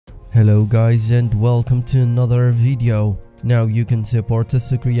Hello guys and welcome to another video. Now you can support us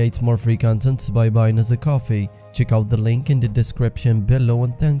to create more free content by buying us a coffee. Check out the link in the description below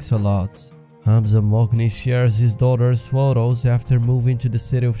and thanks a lot. Hamza Moknii shares his daughter's photos after moving to the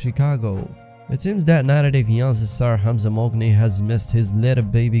city of Chicago. It seems that nowadays Fiancé star Hamza Moknii has missed his little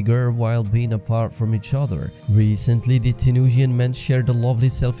baby girl while being apart from each other. Recently, the Tunisian man shared a lovely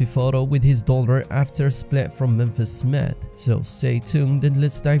selfie photo with his daughter after a split from Memphis. So stay tuned and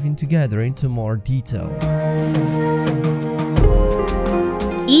let's dive in together into more details.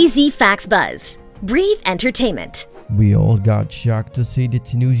 Easy Facts Buzz. Breathe Entertainment. We all got shocked to see the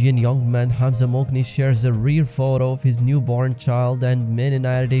Tunisian young man Hamza Moknii shares a rare photo of his newborn child, and many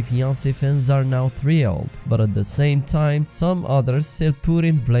nowadays Fiancé fans are now thrilled. But at the same time, some others still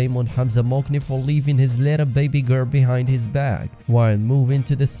putting blame on Hamza Moknii for leaving his little baby girl behind his back while moving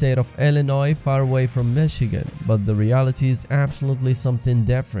to the state of Illinois far away from Michigan. But the reality is absolutely something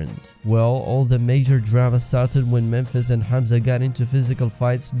different. Well, all the major drama started when Memphis and Hamza got into physical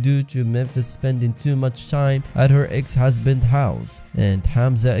fights due to Memphis spending too much time at her ex-husband's house, and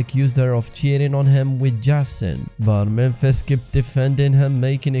Hamza accused her of cheating on him with Justin. But Memphis kept defending him,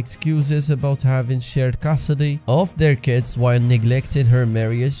 making excuses about having shared custody of their kids while neglecting her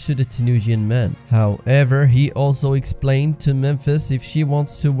marriage to the Tunisian man. However, he also explained to Memphis if she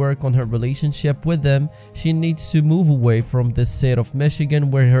wants to work on her relationship with them, she needs to move away from the state of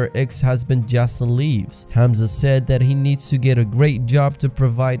Michigan where her ex-husband Justin lives. Hamza said that he needs to get a great job to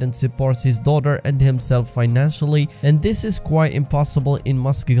provide and support his daughter and himself financially, and this is quite impossible in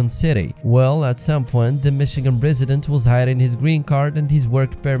Muskegon City. Well, at some point, the Michigan resident was hiding his green card and his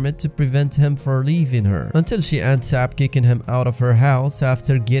work permit to prevent him from leaving her, until she ends up kicking him out of her house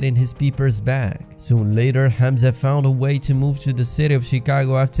after getting his papers back. Soon later, Hamza found a way to move to the city of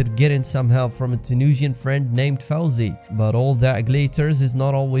Chicago after getting some help from a Tunisian friend named Fiancé. But all that glitters is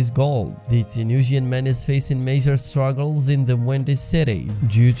not always gold. The Tunisian man is facing major struggles in the windy city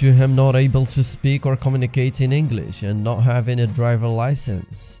due to him not able to speak or communicate in English and not having a driver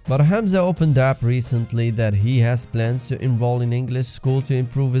license. But Hamza opened up recently that he has plans to enroll in English school to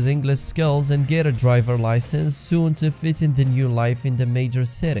improve his English skills and get a driver license soon to fit in the new life in the major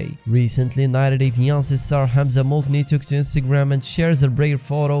city. Recently, 90-Day Fiancé star Hamza Moknii took to Instagram and shares a rare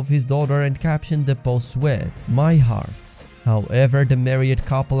photo of his daughter and captioned the post with "My heart." However, the married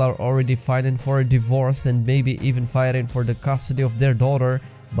couple are already fighting for a divorce and maybe even fighting for the custody of their daughter.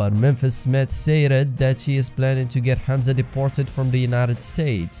 But Memphis stated that she is planning to get Hamza deported from the United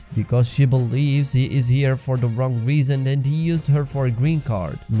States because she believes he is here for the wrong reason and he used her for a green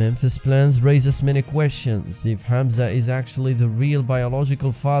card. Memphis' plans raises many questions: if Hamza is actually the real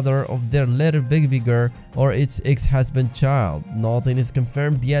biological father of their little baby girl or its ex-husband child. Nothing is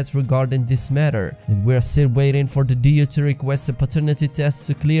confirmed yet regarding this matter, and we are still waiting for the DU to request a paternity test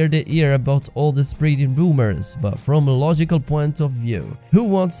to clear the air about all the spreading rumors. But from a logical point of view, who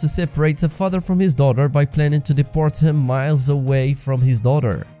wants to separate a father from his daughter by planning to deport him miles away from his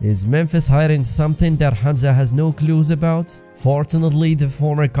daughter? Is Memphis hiding something that Hamza has no clues about? Fortunately, the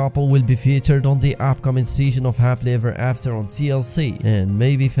former couple will be featured on the upcoming season of Happily Ever After on TLC, and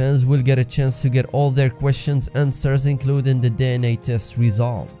maybe fans will get a chance to get all their questions answers, including the DNA test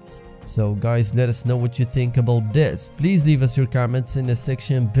results. So guys, let us know what you think about this. Please leave us your comments in the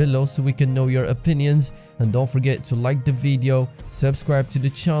section below so we can know your opinions, and don't forget to like the video, subscribe to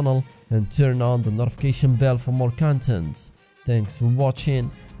the channel, and turn on the notification bell for more content. Thanks for watching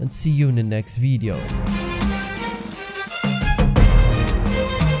and see you in the next video.